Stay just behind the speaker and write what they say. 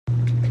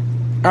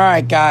All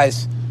right,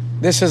 guys.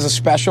 This is a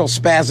special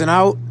spazzing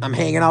out. I'm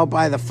hanging out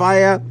by the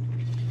fire.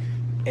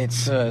 It's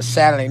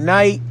Saturday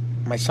night.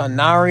 My son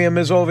Nariam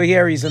is over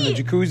here. He's in the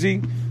jacuzzi.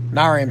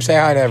 Nariam, say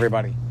hi to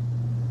everybody.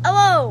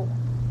 Hello.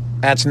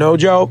 That's no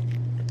joke.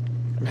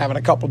 I'm having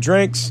a couple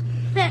drinks.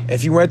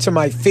 If you went to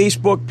my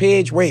Facebook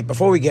page, wait,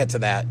 before we get to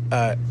that,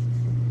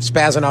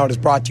 Spazzing Out is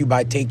brought to you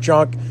by Take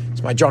Junk.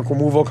 It's my junk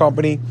removal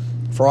company.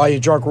 For all your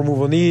junk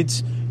removal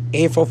needs,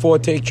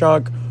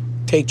 844-TAKE-JUNK,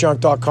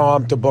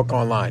 takejunk.com to book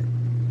online.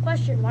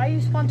 Question, why are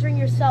you sponsoring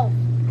yourself?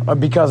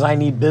 Because I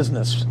need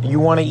business. You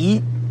want to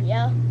eat?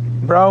 Yeah.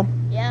 Bro?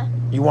 Yeah.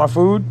 You want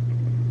food?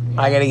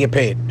 I got to get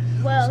paid.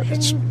 Well,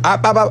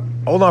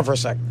 hold on for a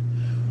sec.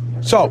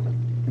 So,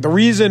 the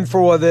reason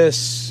for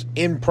this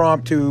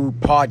impromptu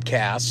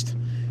podcast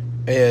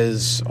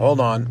is, hold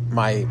on,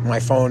 my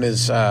phone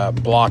is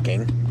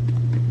blocking.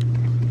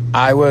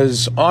 I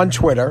was on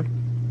Twitter,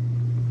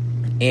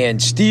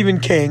 and Stephen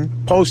King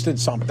posted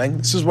something.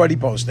 This is what he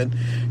posted.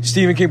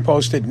 Stephen King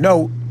posted,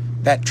 note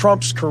that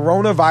Trump's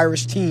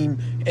coronavirus team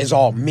is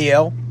all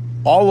male,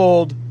 all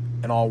old,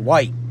 and all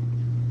white.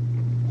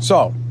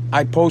 So,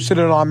 I posted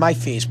it on my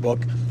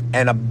Facebook,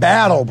 and a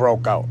battle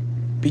broke out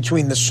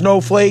between the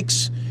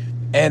snowflakes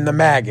and the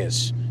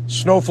MAGAs.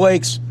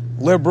 Snowflakes,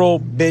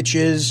 liberal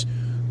bitches,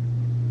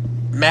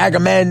 MAGA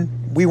men,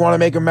 we want to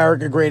make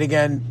America great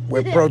again.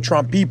 We're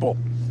pro-Trump people.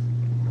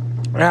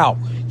 Now,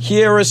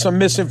 here is some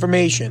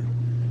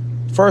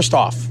misinformation. First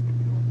off,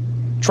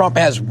 Trump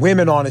has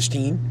women on his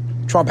team.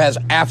 Trump has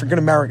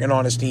African-American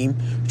on his team.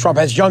 Trump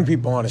has young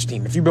people on his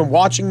team. If you've been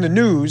watching the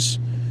news,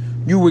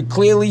 you would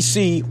clearly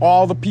see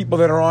all the people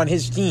that are on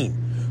his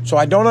team. So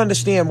I don't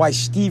understand why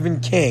Stephen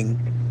King,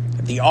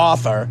 the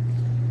author,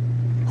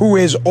 who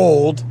is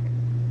old,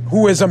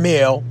 who is a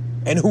male,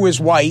 and who is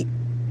white,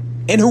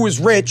 and who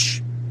is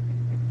rich,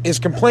 is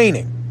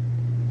complaining.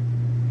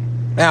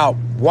 Now,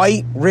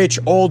 white, rich,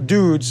 old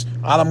dudes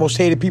are the most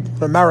hated people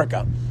in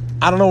America.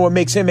 I don't know what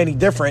makes him any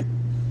different.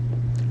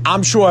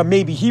 I'm sure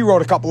maybe he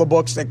wrote a couple of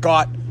books that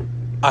got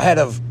ahead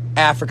of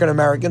African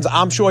Americans.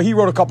 I'm sure he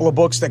wrote a couple of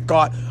books that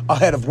got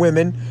ahead of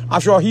women. I'm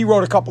sure he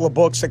wrote a couple of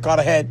books that got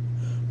ahead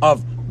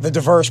of the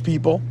diverse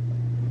people.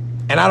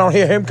 And I don't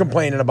hear him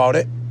complaining about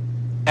it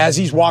as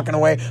he's walking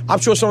away. I'm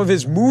sure some of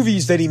his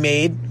movies that he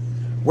made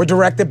were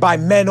directed by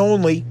men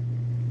only.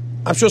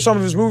 I'm sure some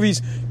of his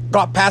movies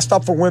got passed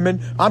up for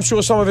women. I'm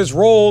sure some of his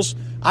roles,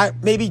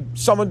 maybe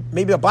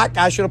a black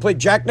guy should have played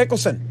Jack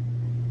Nicholson.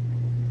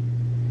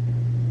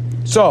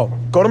 So,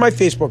 go to my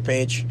Facebook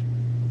page.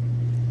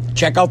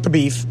 Check out the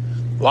beef.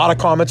 A lot of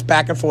comments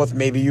back and forth.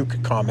 Maybe you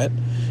could comment.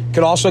 You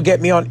could also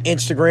get me on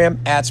Instagram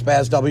at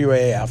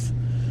SpazWAAF.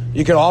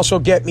 You could also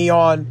get me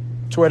on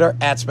Twitter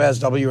at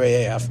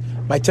SpazWAAF.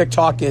 My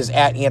TikTok is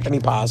at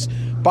Anthony Paz.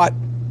 But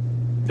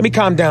let me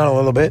calm down a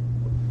little bit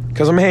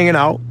because I'm hanging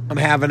out. I'm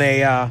having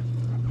a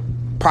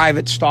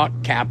private stock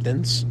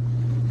Captain's.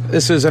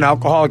 This is an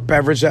alcoholic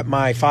beverage that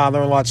my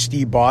father-in-law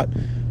Steve bought.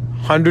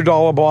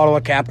 $100 bottle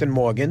of Captain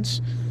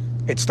Morgan's.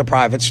 It's the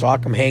private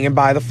stock. I'm hanging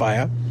by the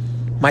fire.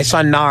 My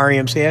son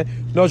Nariam's here.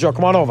 No joke,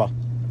 come on over.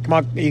 Come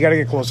on, you gotta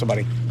get closer,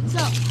 buddy. What's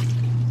up?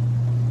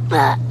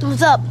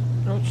 What's up?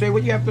 Don't say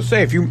what you have to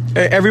say. If you,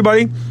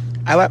 everybody,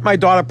 I let my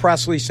daughter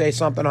Presley say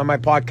something on my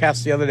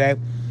podcast the other day.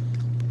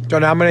 So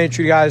now I'm gonna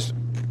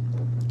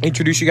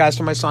introduce you guys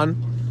to my son,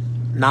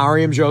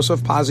 Nariam Joseph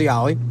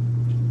Paziali.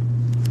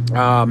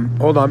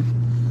 Hold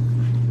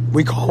on.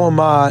 We call him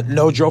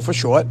No Joe for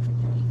short.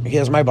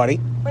 Here's my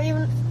buddy.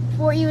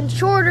 Or even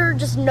shorter,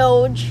 just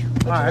Noj,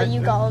 which is what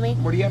you call me.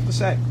 What do you have to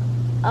say?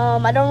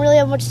 I don't really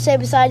have much to say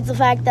besides the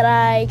fact that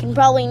I can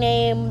probably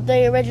name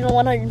the original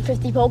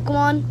 150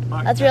 Pokemon.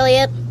 Okay. That's really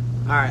it.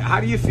 All right.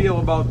 How do you feel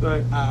about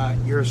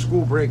your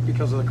school break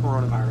because of the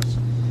coronavirus?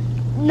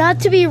 Not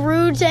to be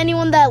rude to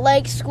anyone that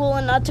likes school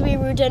and not to be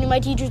rude to any of my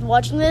teachers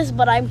watching this,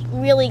 but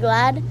I'm really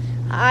glad.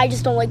 I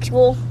just don't like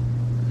school.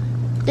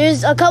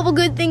 There's a couple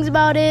good things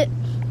about it.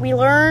 We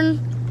learn.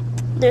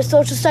 There's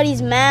social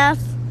studies,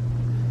 math.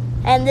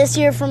 And this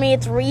year for me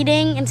it's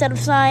reading instead of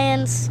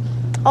science.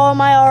 All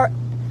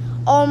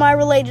my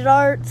related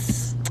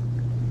arts.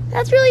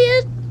 That's really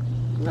it.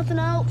 Nothing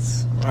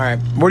else. All right.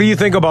 What do you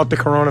think about the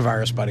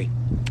coronavirus, buddy?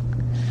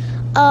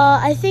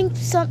 I think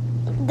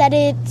that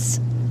it's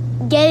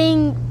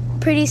getting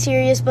pretty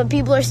serious, but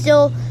people are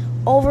still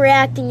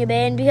overreacting a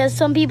bit. And because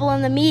some people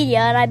in the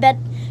media, and I bet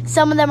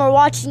some of them are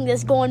watching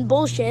this going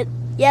bullshit.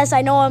 Yes,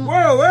 I know I'm...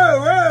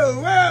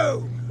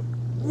 Whoa!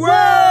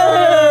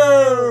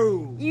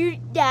 Whoa! You,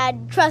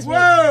 Dad, trust me.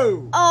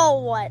 Whoa!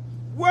 Oh, what?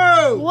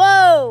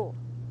 Whoa!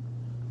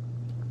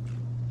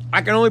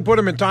 I can only put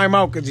him in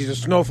timeout because he's a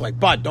snowflake.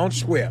 But don't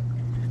swear.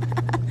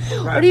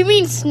 What do you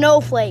mean,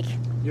 snowflake?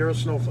 You're a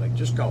snowflake.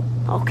 Just go.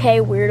 Okay,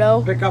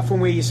 weirdo. Pick up from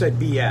where you said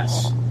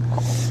BS.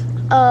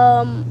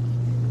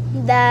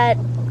 That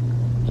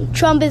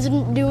Trump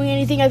isn't doing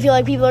anything. I feel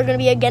like people are going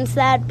to be against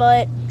that,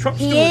 but Trump's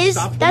he doing is.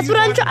 Stuff. That's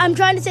what I'm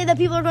trying to say, that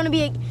people are going to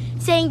be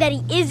saying that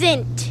he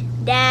isn't,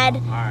 Dad.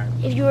 All right.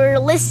 If you were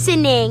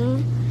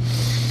listening.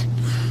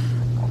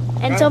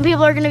 And some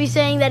people are going to be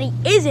saying that he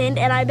isn't,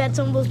 and I bet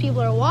some of those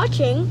people are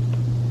watching.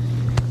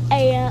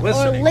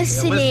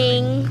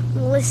 Listening.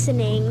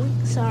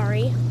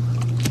 Sorry.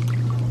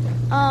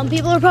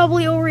 People are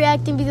probably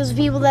overreacting because of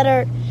people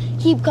that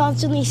keep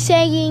constantly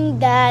saying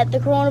that the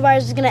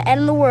coronavirus is going to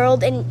end the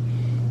world, and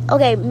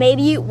okay,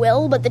 maybe it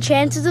will, but the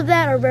chances of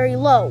that are very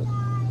low.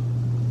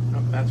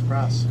 Oh, that's for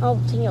us. Oh,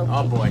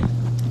 boy.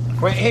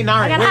 Wait, hey,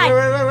 Nari,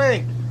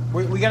 wait.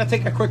 We got to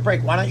take a quick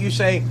break. Why don't you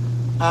say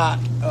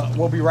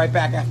we'll be right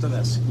back after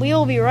this? We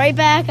will be right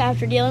back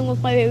after dealing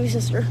with my baby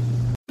sister.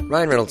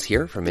 Ryan Reynolds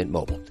here from Mint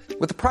Mobile.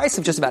 With the price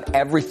of just about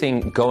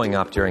everything going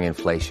up during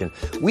inflation,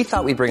 we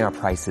thought we'd bring our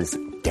prices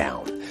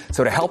down.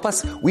 So to help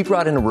us, we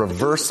brought in a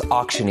reverse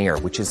auctioneer,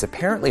 which is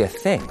apparently a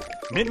thing.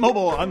 Mint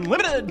Mobile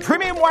Unlimited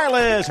Premium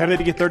Wireless. How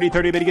to get 30,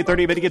 30, bit to get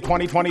 30, bit to get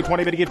 20, 20,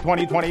 20, bit to get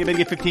 20, 20, bit to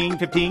get 15,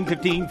 15,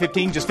 15,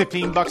 15, just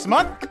 $15 a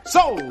month?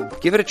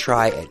 Sold! Give it a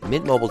try at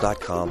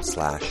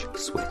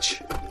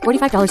mintmobile.com/switch.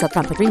 $45 up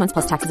front for 3 months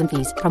plus taxes and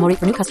fees. Promo rate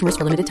for new customers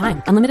for limited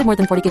time. Unlimited more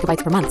than 40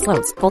 gigabytes per month.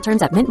 Slows full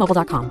terms at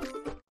mintmobile.com.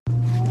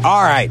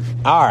 All right.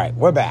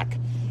 We're back.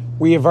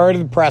 We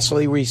averted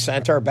Presley. We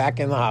sent her back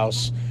in the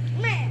house.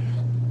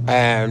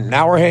 And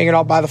now we're hanging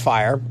out by the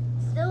fire.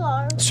 Still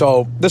are.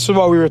 So this is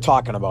what we were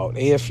talking about.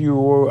 If you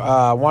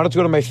wanted to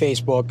go to my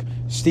Facebook,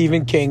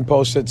 Stephen King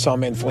posted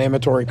some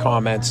inflammatory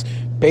comments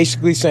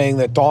basically saying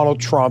that Donald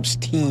Trump's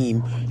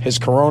team, his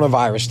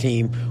coronavirus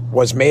team,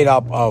 was made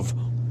up of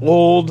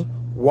old,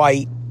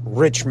 white,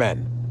 rich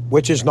men,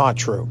 which is not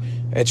true.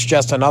 It's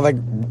just another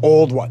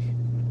old white.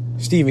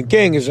 Stephen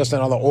King is just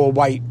another old,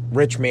 white,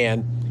 rich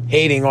man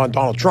hating on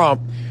Donald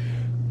Trump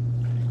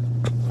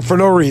for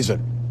no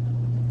reason.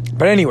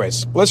 But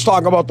anyways, let's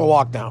talk about the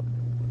lockdown.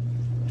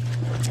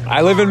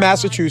 I live in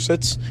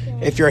Massachusetts.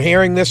 If you're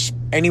hearing this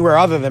anywhere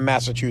other than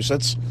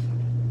Massachusetts,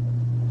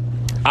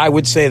 I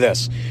would say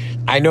this.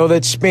 I know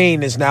that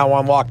Spain is now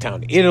on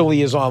lockdown.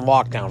 Italy is on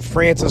lockdown.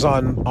 France is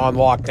on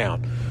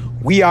lockdown.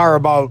 We are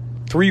about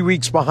 3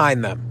 weeks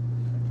behind them.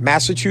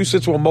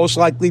 Massachusetts will most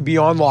likely be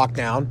on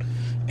lockdown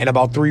in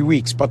about 3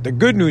 weeks. But the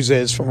good news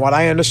is, from what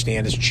I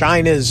understand, is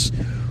China's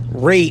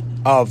rate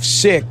of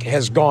sick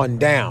has gone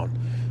down.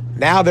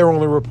 Now they're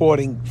only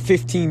reporting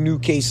 15 new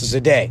cases a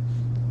day.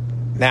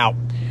 Now,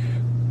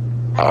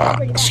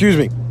 excuse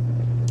me,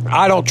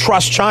 I don't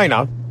trust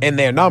China in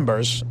their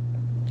numbers,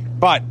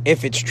 but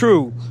if it's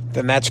true,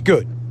 then that's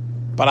good.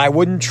 But I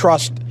wouldn't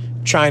trust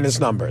China's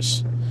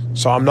numbers,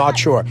 so I'm not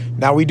sure.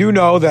 Now, we do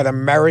know that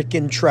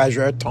American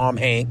treasure, Tom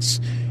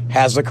Hanks,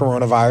 has the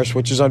coronavirus,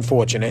 which is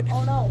unfortunate.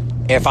 Oh, no.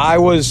 If I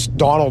was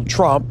Donald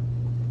Trump,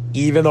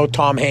 even though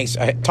Tom Hanks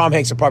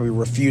would probably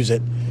refuse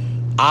it,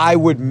 I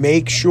would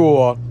make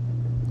sure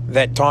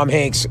that Tom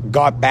Hanks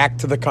got back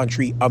to the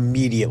country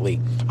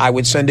immediately. I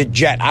would send a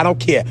jet. I don't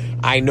care.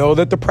 I know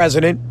that the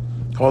president,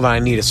 hold on, I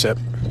need a sip,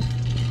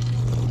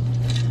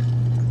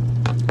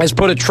 has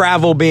put a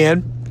travel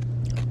ban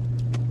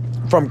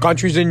from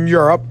countries in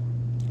Europe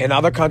and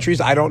other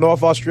countries. I don't know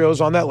if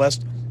Australia's on that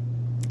list.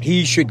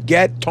 He should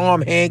get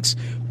Tom Hanks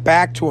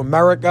back to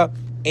America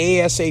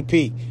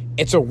ASAP.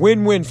 It's a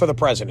win-win for the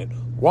president.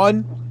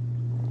 One,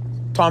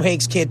 Tom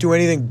Hanks can't do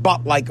anything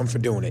but like him for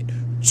doing it.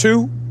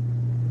 Two,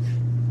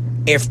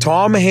 if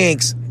Tom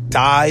Hanks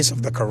dies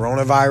of the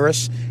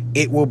coronavirus,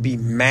 it will be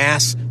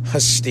mass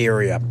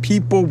hysteria.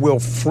 People will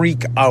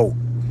freak out.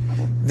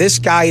 This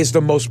guy is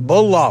the most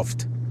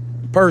beloved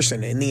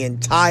person in the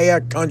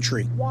entire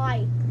country.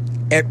 Why?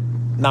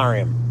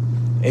 Nariam,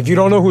 if you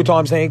don't know who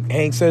Tom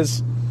Hanks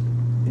is,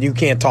 you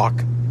can't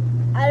talk.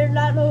 I do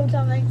not know who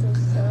Tom Hanks is.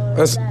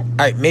 So all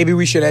right, maybe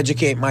we should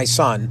educate my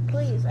son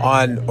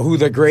on who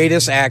the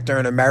greatest actor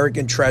and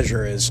American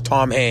treasure is,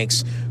 Tom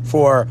Hanks,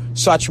 for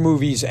such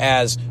movies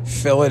as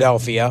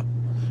Philadelphia,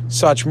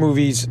 such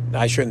movies,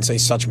 I shouldn't say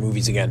such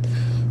movies again,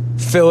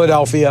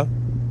 Philadelphia,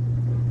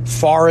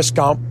 Forrest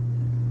Gump,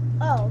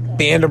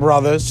 Band of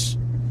Brothers,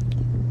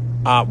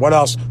 what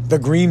else? The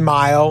Green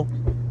Mile,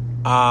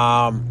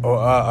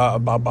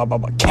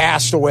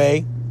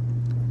 Castaway,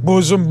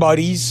 Bosom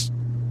Buddies.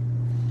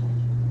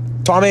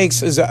 Tom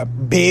Hanks is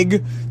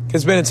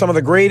has been in some of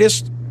the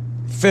greatest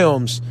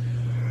films,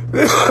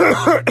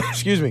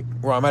 excuse me,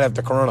 well, I might have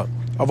the corona,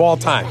 of all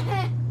time.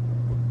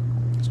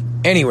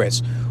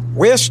 Anyways,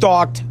 we're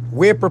stocked,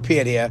 we're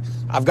prepared here.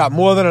 I've got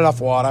more than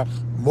enough water,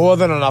 more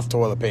than enough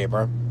toilet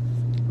paper.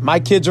 My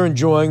kids are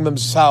enjoying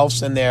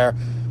themselves in their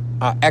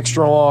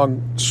extra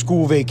long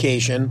school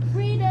vacation.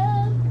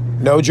 Freedom.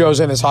 No,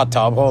 Joe's in his hot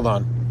tub. Hold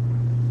on.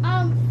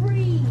 I'm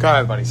free. Go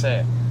ahead, buddy.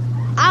 Say it.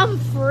 I'm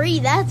free.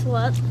 That's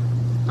what.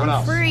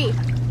 I'm free.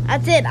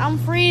 That's it. I'm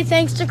free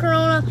thanks to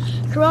Corona.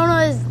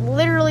 Corona is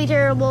literally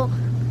terrible.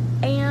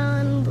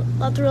 And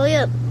that's really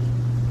it.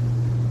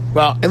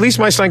 Well, at least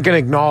my son can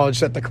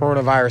acknowledge that the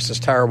coronavirus is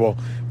terrible,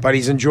 but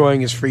he's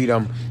enjoying his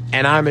freedom,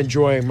 and I'm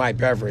enjoying my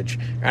beverage.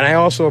 And I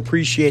also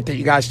appreciate that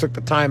you guys took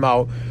the time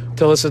out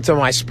to listen to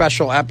my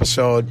special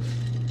episode,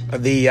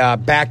 the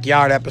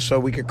backyard episode,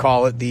 we could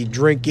call it, the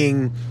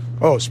drinking.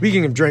 Oh,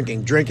 speaking of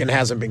drinking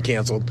hasn't been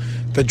canceled.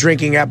 The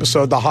drinking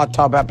episode, the hot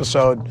tub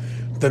episode,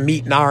 the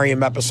Meet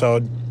Narium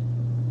episode.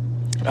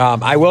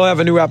 I will have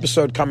a new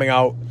episode coming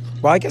out.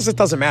 Well, I guess it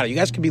doesn't matter. You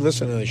guys can be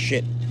listening to this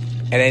shit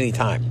at any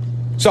time.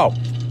 So,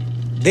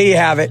 there you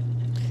have it.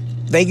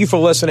 Thank you for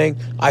listening.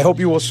 I hope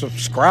you will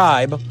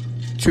subscribe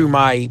to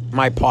my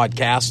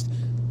podcast.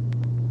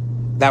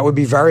 That would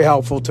be very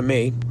helpful to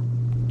me.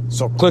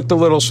 So click the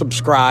little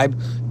subscribe.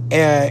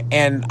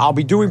 And I'll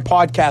be doing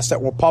podcasts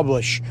that will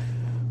publish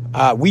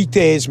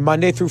weekdays,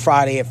 Monday through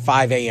Friday at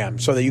 5 a.m.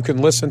 so that you can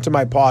listen to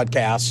my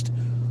podcast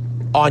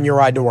on your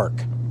ride to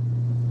work.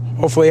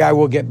 Hopefully I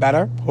will get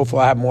better.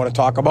 Hopefully I have more to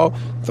talk about.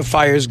 The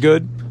fire's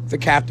good. The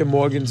Captain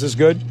Morgan's is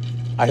good.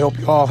 I hope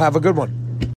you all have a good one.